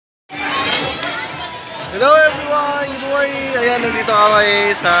Hello everyone! Good morning! Ayan, nandito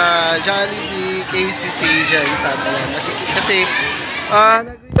kami sa Jollibee KCC-GENSAN. Kasi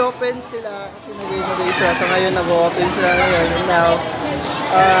nag-reopen sila kasi nag-renovate sila. So ngayon nag-open sila ngayon. And now,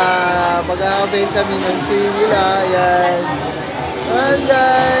 mag-avail kami ng free nila. Ayan. And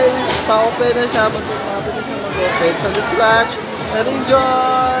guys, pa-open na siya. Mag-open na siya mag-open. So let's watch and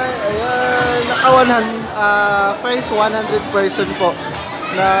enjoy! Ayan. First 100 person po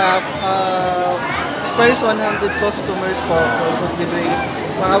na first 100 customers po for giveaway.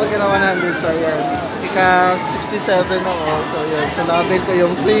 Makawag ka na 100. So ayan, ika 67 ako. So ayan, so na-avail ko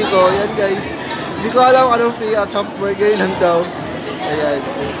yung free ko. Ayan guys, hindi ko alam anong free at chump burger lang daw. Ayan.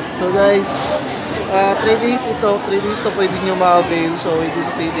 So guys, 3 days ito. 3 days to pwede nyo ma-avail. So within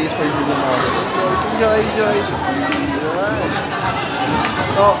 3 days pwede nyo ma-avail. Guys, enjoy. Ayan.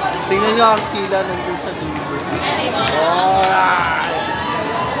 So, tingnan nyo ang pila nandun sa dito. Alright.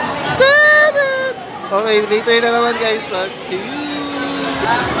 Okay, later na naman guys.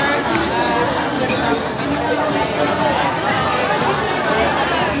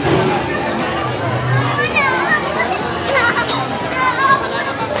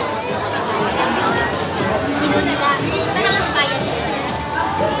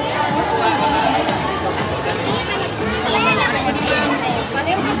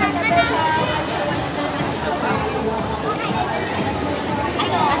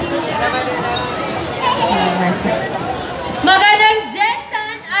 Magandang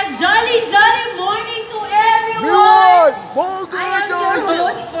Gensan, a jolly morning to everyone! I am your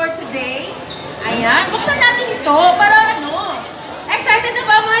host for today. Ayan, buksan natin ito para ano? Excited na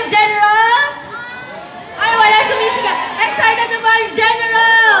ba mga generals? Ay, wala sumisigaw. Excited na ba ang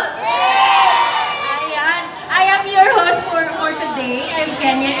generals? Ayan, I am your host for today. I'm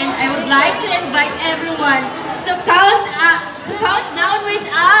Kenya and I would like to invite everyone to count down with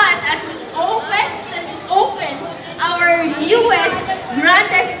us as we open our newest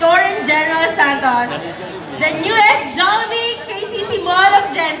grandest store in General Santos, the newest Jollibee KCC Mall of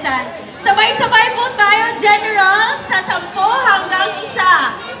Gensan. Sabay-sabay po tayo, General, sa 10 hanggang 1.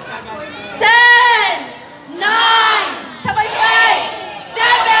 10, 9, sabay-sabay,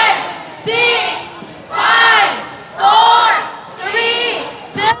 7, 6, 5, 4, 3,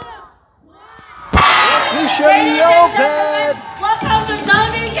 2, Officially open! welcome to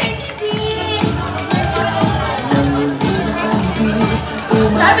Jollibee KCC!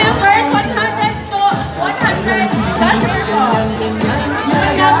 Sabi yung first 100 to 100 customers po.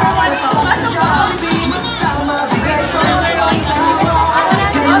 Number 1 po.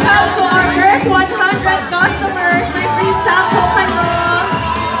 Welcome to our first 100 customers. May free chump po kayo.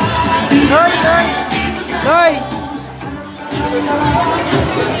 Hoy!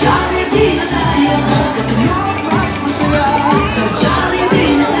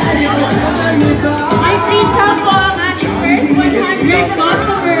 May free chump po ang ating first 100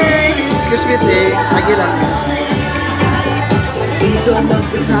 customers. Excuse me, lagi lang.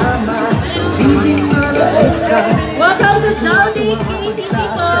 Welcome to Jollibee KCC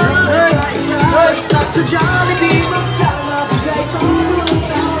po.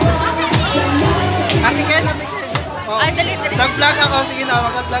 Ate Ken. Oh, Ay, dali. nag-vlog ako. Sige na,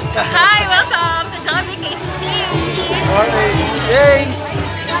 mag-vlog ka. Hi, welcome to Jollibee KCC. Okay, thanks!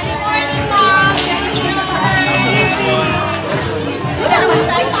 Good morning, Mom.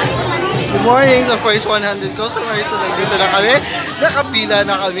 Good morning sa first 100 customers. So, nandito na kami. Nakapila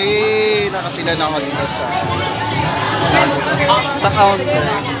na ako dito sa counter.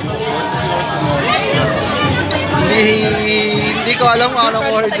 Hindi ko alam kung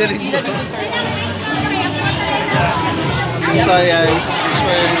anong orderin mo. So, ayan.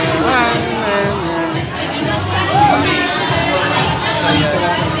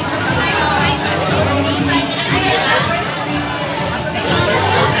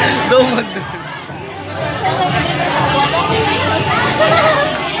 Dumag na.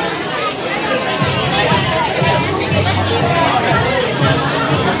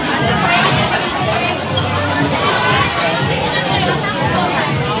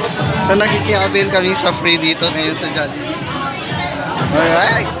 So nakiki-avail kami sa free dito ngayon sa Jollibee.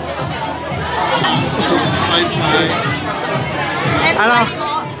 Alright! Ano?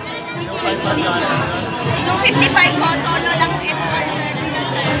 Nung 55 po, solo lang S1.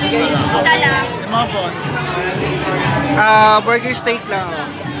 Isa lang. Burger steak lang.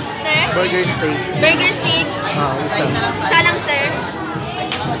 Sir? Burger steak. Burger steak. Isa. Isa lang, sir.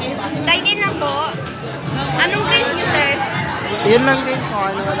 Dine-in lang po. Anong price niyo, sir? Yun lang din kung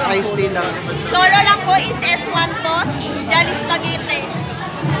ano, iced tea lang. Solo lang po is S1 po. Jolly Spaghetti.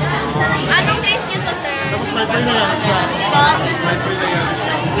 Anong price niyo to, sir? Tapos may free na yan siya. Po? May free na yan.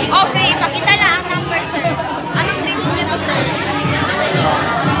 Oh, free. Pakita lang ang number, sir.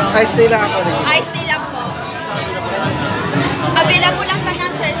 Ice tea lang ako rin. Ice tea lang po. Available lang ka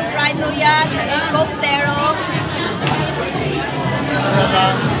ng Sir Sprite, Royal, Coke Zero.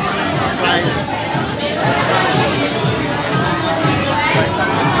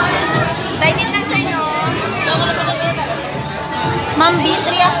 Dahil lang sir, no? Ma'am, B3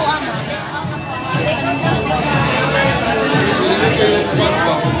 ako, ama.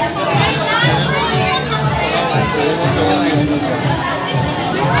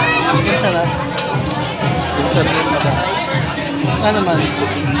 Pinsan na. Pinsan na yung mata. Ano naman?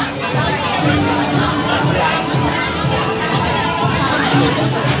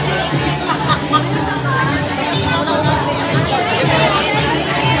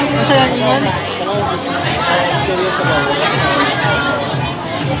 Masa yang ingon? Saya istorya sa bawah.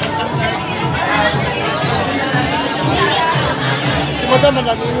 Si madam man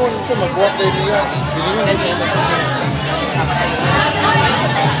nag-ingon sa magbuhat kayo niya. Bilingon ay kayo sa niya.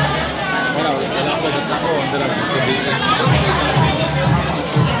 Wala ko dito ako. Wala ko dito.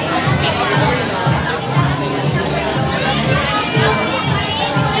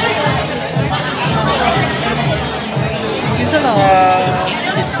 Isa na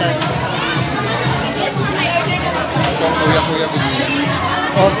pizza. Kuya-kuya binili.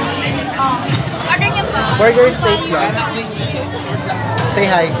 Oh. Order niyo pa. Burger steak lang. Say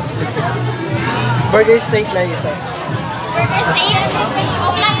hi. Burger steak lang isa. Burger steak.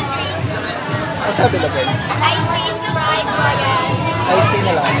 Coke lang yung drink. Ano sabi na ba? Ice tea, Sprite, Royal. Ice tea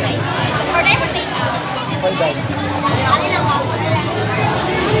na lang. Order po tayo. All done. Ano lang po?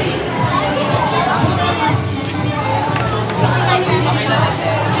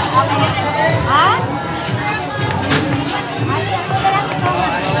 Ha?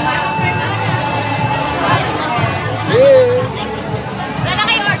 Yeah. Wala na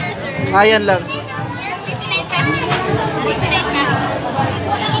kayo order, sir. Ayan lang. Sir, 59 pesos. 59 pesos.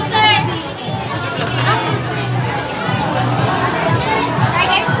 Sir.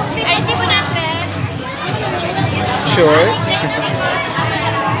 Ay, sibo natin. Sure.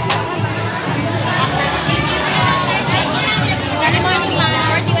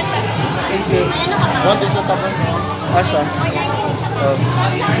 Thank you. Ano dito tapos. Asa? Oh.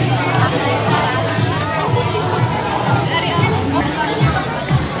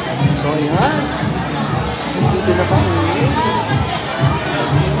 So, ayan. Dito na kami.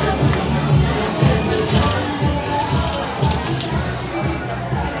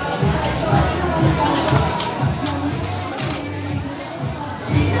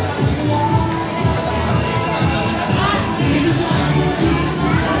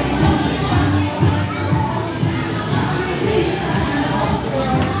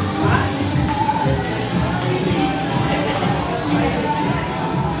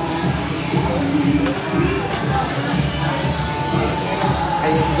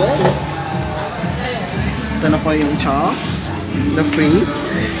 Ayun guys. Ito na po yung chump. The free.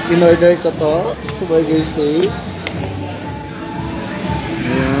 In-order ko to sa burger steak.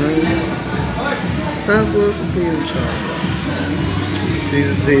 Ayan. Tapos ito yung chump. This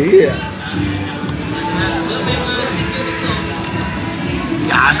is it.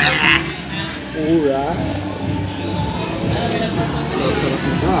 Yummy! Alright. So, sarap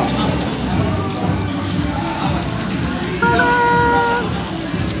na.